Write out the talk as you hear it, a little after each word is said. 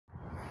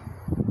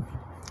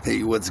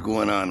Hey, what's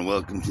going on?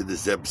 Welcome to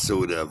this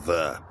episode of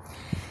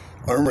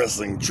arm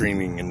wrestling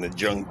training in the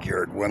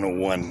junkyard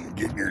 101,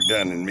 getting her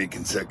done and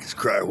making seconds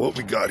cry. What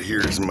we got here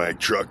is my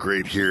truck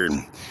right here,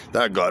 and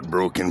that got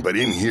broken, but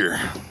in here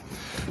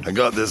I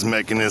got this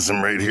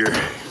mechanism right here.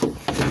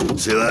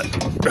 See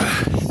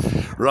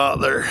that? Right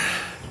there.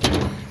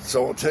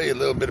 So I'll tell you a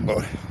little bit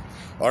about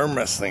arm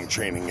wrestling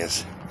training.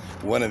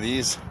 One of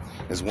these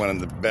is one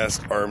of the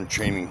best arm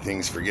training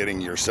things for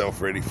getting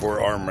yourself ready for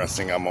arm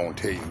wrestling. I'm gonna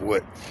tell you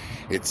what,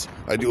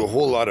 I do a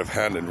whole lot of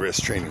hand and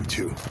wrist training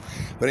too.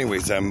 But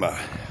anyways,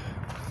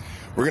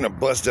 we're gonna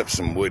bust up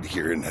some wood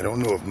here, and I don't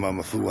know if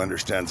Momma Fu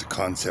understands the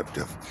concept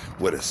of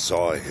what a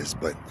saw is,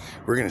 but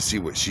we're gonna see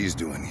what she's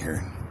doing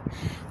here.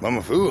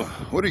 Momma Fu,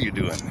 what are you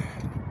doing?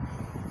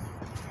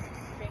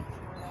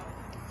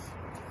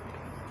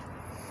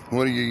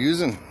 What are you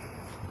using?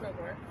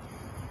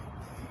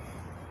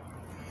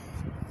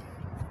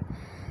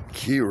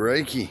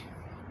 Kodiak.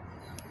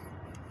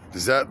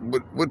 Does that,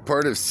 what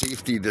part of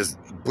safety does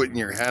putting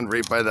your hand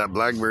right by that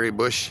blackberry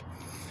bush?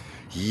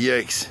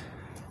 Yikes.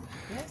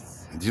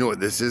 Yes. Do you know what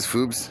this is,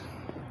 Foobs?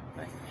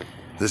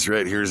 This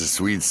right here is a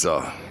Swede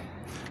saw.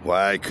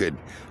 Why, I could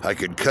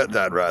cut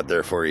that right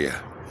there for you,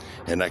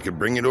 and I could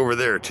bring it over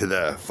there to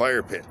the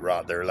fire pit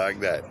right there like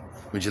that.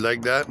 Would you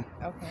like that?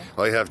 Okay.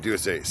 All you have to do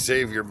is say,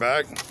 save your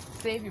back.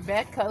 Save your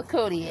back, call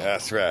Kodiak.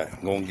 That's right.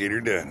 Go and get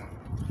her done.